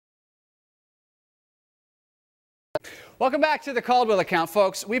Welcome back to the Caldwell Account,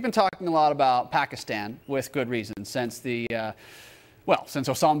 folks. We've been talking a lot about Pakistan with good reason since since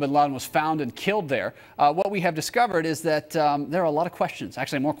Osama bin Laden was found and killed there. What we have discovered is that there are a lot of questions,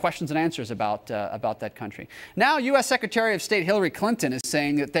 actually more questions than answers about that country. Now, U.S. Secretary of State Hillary Clinton is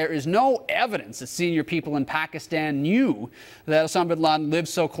saying that there is no evidence that senior people in Pakistan knew that Osama bin Laden lived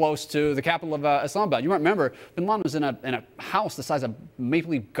so close to the capital of Islamabad. You might remember, bin Laden was in a house the size of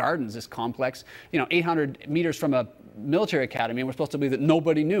Maple Leaf Gardens, this complex, 800 meters from a military academy, and we're supposed to believe that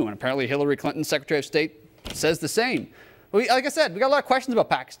nobody knew. And apparently Hillary Clinton, Secretary of State, says the same. Like I said, we got a lot of questions about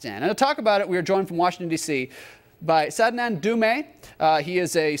Pakistan. And to talk about it, we are joined from Washington, D.C. by Sadanand Dhume. He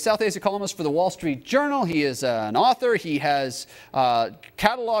is a South Asia columnist for the Wall Street Journal. He is an author. He has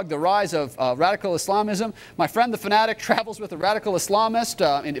cataloged the rise of radical Islamism. My friend, the fanatic, travels with a radical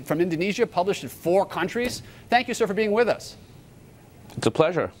Islamist from Indonesia, published in 4 countries. Thank you, sir, for being with us. It's a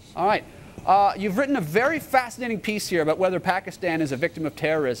pleasure. All right. You've written a very fascinating piece here about whether Pakistan is a victim of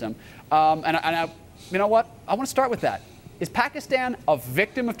terrorism. You know what? I want to start with that. Is Pakistan a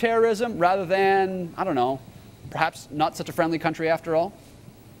victim of terrorism rather than, I don't know, perhaps not such a friendly country after all?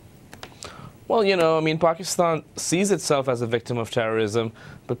 Well, Pakistan sees itself as a victim of terrorism,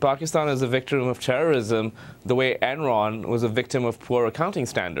 but Pakistan is a victim of terrorism the way Enron was a victim of poor accounting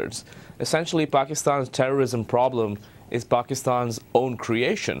standards. Essentially, Pakistan's terrorism problem is Pakistan's own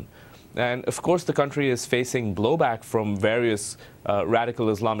creation. And of course, the country is facing blowback from various radical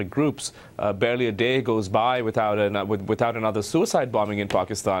Islamic groups. Barely a day goes by without another suicide bombing in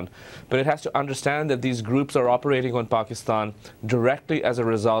Pakistan. But it has to understand that these groups are operating on Pakistan directly as a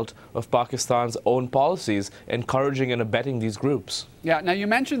result of Pakistan's own policies, encouraging and abetting these groups. Yeah, now you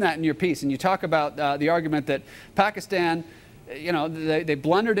mentioned that in your piece, and you talk about the argument that Pakistan, they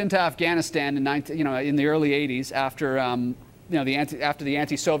blundered into Afghanistan in the early 80s after after the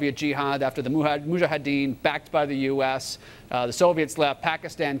anti-Soviet jihad, after the Mujahideen, backed by the U.S., the Soviets left,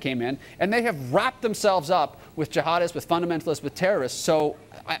 Pakistan came in, and they have wrapped themselves up with jihadists, with fundamentalists, with terrorists. So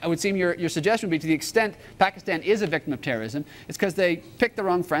I would seem your suggestion would be, to the extent Pakistan is a victim of terrorism, it's because they picked the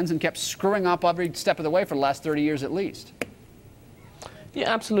wrong friends and kept screwing up every step of the way for the last 30 years at least.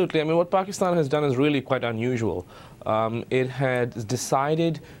 Yeah, absolutely. I mean, what Pakistan has done is really quite unusual. It had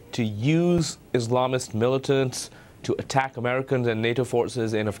decided to use Islamist militants to attack Americans and NATO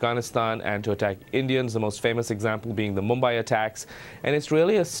forces in Afghanistan and to attack Indians, the most famous example being the Mumbai attacks. And it's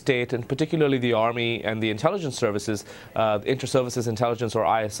really a state, and particularly the Army and the intelligence services, Inter-Services Intelligence, or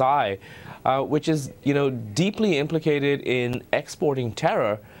ISI, which is, deeply implicated in exporting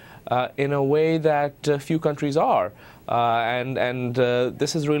terror in a way that few countries are.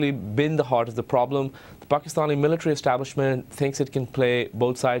 This has really been the heart of the problem. The Pakistani military establishment thinks it can play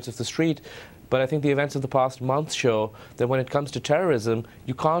both sides of the street. But I think the events of the past month show that when it comes to terrorism,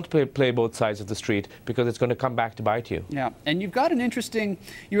 you can't play both sides of the street, because it's going to come back to bite you. Yeah, and you've got an interesting,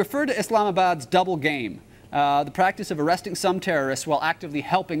 you refer to Islamabad's double game, the practice of arresting some terrorists while actively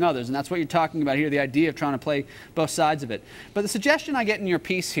helping others, and that's what you're talking about here, the idea of trying to play both sides of it. But the suggestion I get in your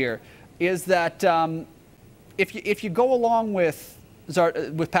piece here is that if you go along with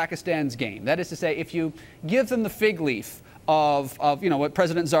Pakistan's game, that is to say, if you give them the fig leaf of what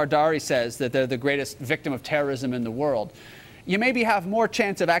President Zardari says, that they're the greatest victim of terrorism in the world, you maybe have more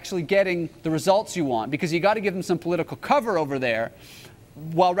chance of actually getting the results you want, because you got to give them some political cover over there,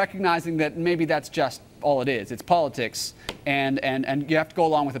 while recognizing that maybe that's just all it is. It's politics, and you have to go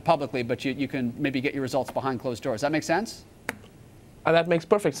along with it publicly, but you can maybe get your results behind closed doors. Does that make sense? That makes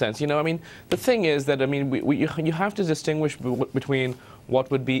perfect sense. The thing is that, you have to distinguish between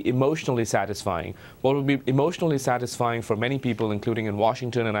what would be emotionally satisfying. What would be emotionally satisfying for many people, including in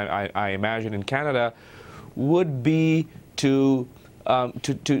Washington and I imagine in Canada, would be to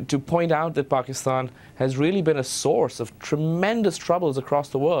point out that Pakistan has really been a source of tremendous troubles across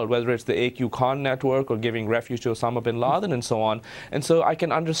the world, whether it's the AQ Khan network or giving refuge to Osama bin Laden and so on. And so I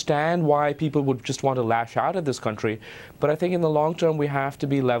can understand why people would just want to lash out at this country. But I think in the long term, we have to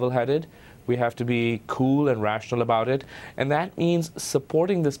be level-headed. We have to be cool and rational about it. And that means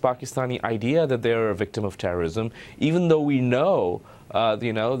supporting this Pakistani idea that they're a victim of terrorism, even though we know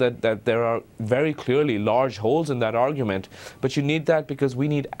that there are very clearly large holes in that argument. But you need that because we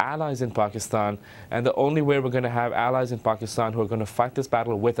need allies in Pakistan. And the only way we're going to have allies in Pakistan who are going to fight this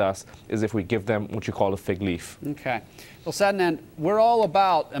battle with us is if we give them what you call a fig leaf. Okay. Well, Sadanand, we're all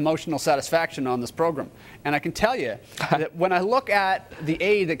about emotional satisfaction on this program. And I can tell you that when I look at the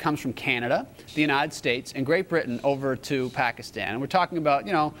aid that comes from Canada, the United States, and Great Britain over to Pakistan, and we're talking about,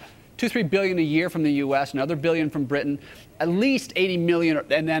 $2-3 billion a year from the U.S., another billion from Britain, at least 80 million,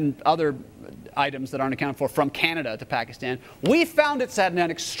 and then other items that aren't accounted for from Canada to Pakistan. We found it, Sadanand,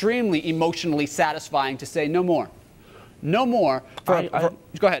 extremely emotionally satisfying to say no more. No more. Go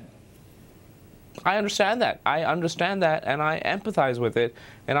ahead. I understand that. I understand that, and I empathize with it,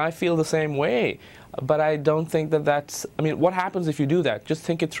 and I feel the same way. But I don't think that that's, I mean, what happens if you do that? Just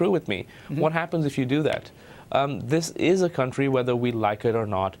think it through with me. What happens if you do that? This is a country, whether we like it or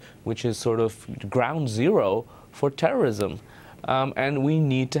not, which is sort of ground zero for terrorism. And we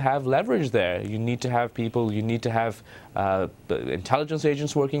need to have leverage there. You need to have people, you need to have intelligence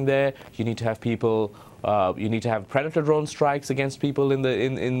agents working there, you need to have people, you need to have predator drone strikes against people in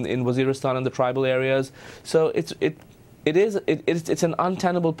Waziristan and the tribal areas. So it's an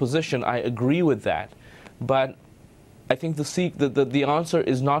untenable position. I agree with that, but I think the answer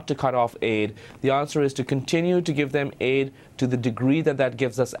is not to cut off aid. The answer is to continue to give them aid to the degree that that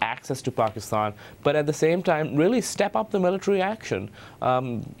gives us access to Pakistan, but at the same time really step up the military action.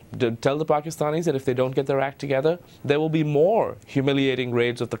 To tell the Pakistanis that if they don't get their act together, there will be more humiliating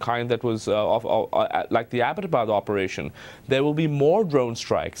raids of the kind that was like the Abbottabad operation. There will be more drone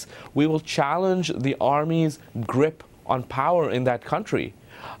strikes. We will challenge the army's grip on power in that country.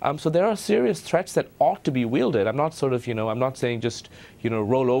 So there are serious threats that ought to be wielded. I'm not sort of, I'm not saying just,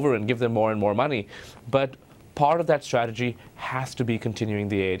 roll over and give them more and more money, but part of that strategy has to be continuing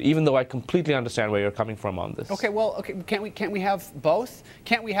the aid, even though I completely understand where you're coming from on this. Okay, well, can't we have both?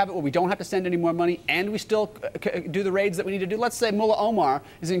 Can't we have it where we don't have to send any more money and we still do the raids that we need to do? Let's say Mullah Omar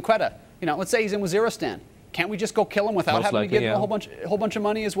is in Quetta. Let's say he's in Waziristan. Can't we just go kill him without having to give him a whole bunch of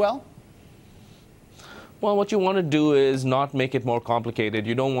money as well? Well, what you want to do is not make it more complicated.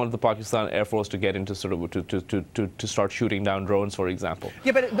 You don't want the Pakistan Air Force to get into sort of to start shooting down drones, for example.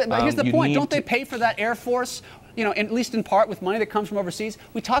 Yeah, but here's the point. Don't they pay for that Air Force, at least in part with money that comes from overseas?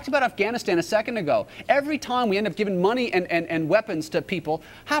 We talked about Afghanistan a second ago. Every time we end up giving money and weapons to people,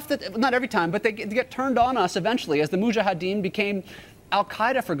 not every time, but they get turned on us eventually as the Mujahideen became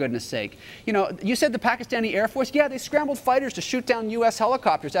Al-Qaeda, for goodness sake. You said the Pakistani Air Force, yeah, they scrambled fighters to shoot down U.S.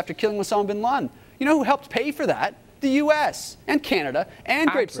 helicopters after killing Osama bin Laden. You know who helped pay for that? The U.S. and Canada and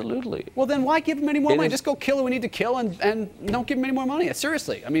Great Britain. Absolutely. Well, then why give them any more money? Just go kill who we need to kill and don't give them any more money.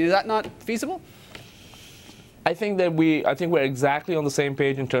 Seriously. I mean, is that not feasible? I think we're exactly on the same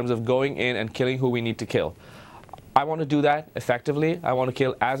page in terms of going in and killing who we need to kill. I want to do that effectively. I want to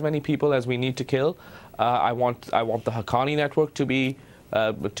kill as many people as we need to kill. I want the Haqqani network to be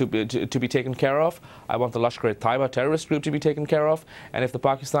taken care of. I want the Lashkar-e-Taiba terrorist group to be taken care of. And if the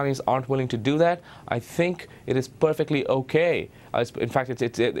Pakistanis aren't willing to do that, I think it is perfectly okay. In fact,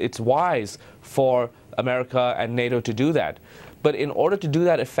 it's wise for America and NATO to do that. But in order to do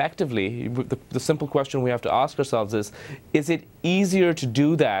that effectively, the simple question we have to ask ourselves is it easier to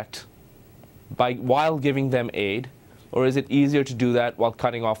do that while giving them aid, or is it easier to do that while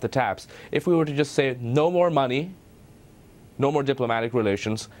cutting off the taps? If we were to just say no more money, no more diplomatic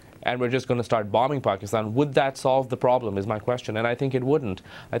relations, and we're just going to start bombing Pakistan, would that solve the problem, is my question. And I think it wouldn't.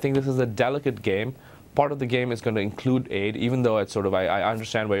 I think this is a delicate game. Part of the game is going to include aid, even though it's sort of, I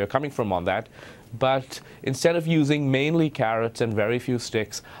understand where you're coming from on that. But instead of using mainly carrots and very few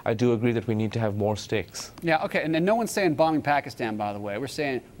sticks, I do agree that we need to have more sticks. Yeah, okay, and then no one's saying bombing Pakistan, by the way. We're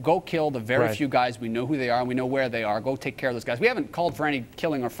saying go kill the very few guys. We know who they are, and we know where they are. Go take care of those guys. We haven't called for any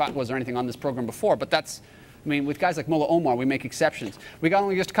killing or fatwas or anything on this program before, but that's, I mean, with guys like Mullah Omar, we make exceptions. We got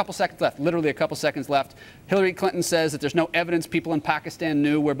only just a couple seconds left, literally a couple seconds left. Hillary Clinton says that there's no evidence people in Pakistan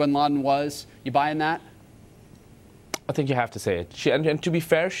knew where bin Laden was. You buying that? I think you have to say it. And to be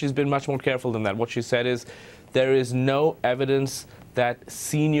fair, she's been much more careful than that. What she said is there is no evidence that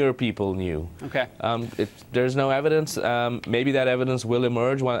senior people knew. Okay. There's no evidence. Maybe that evidence will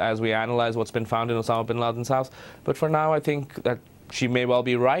emerge as we analyze what's been found in Osama bin Laden's house. But for now, I think that she may well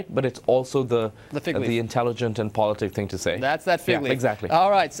be right, but it's also the intelligent and politic thing to say. That's that fig leaf. Yeah, exactly.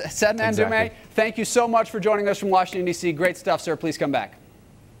 All right. Sadanand Dhume, thank you so much for joining us from Washington, D.C. Great stuff, sir. Please come back.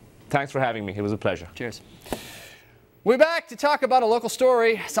 Thanks for having me. It was a pleasure. Cheers. We're back to talk about a local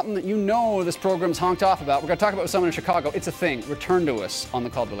story, something that this program's honked off about. We're going to talk about someone in Chicago. It's a thing. Return to us on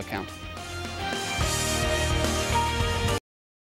the Caldwell account.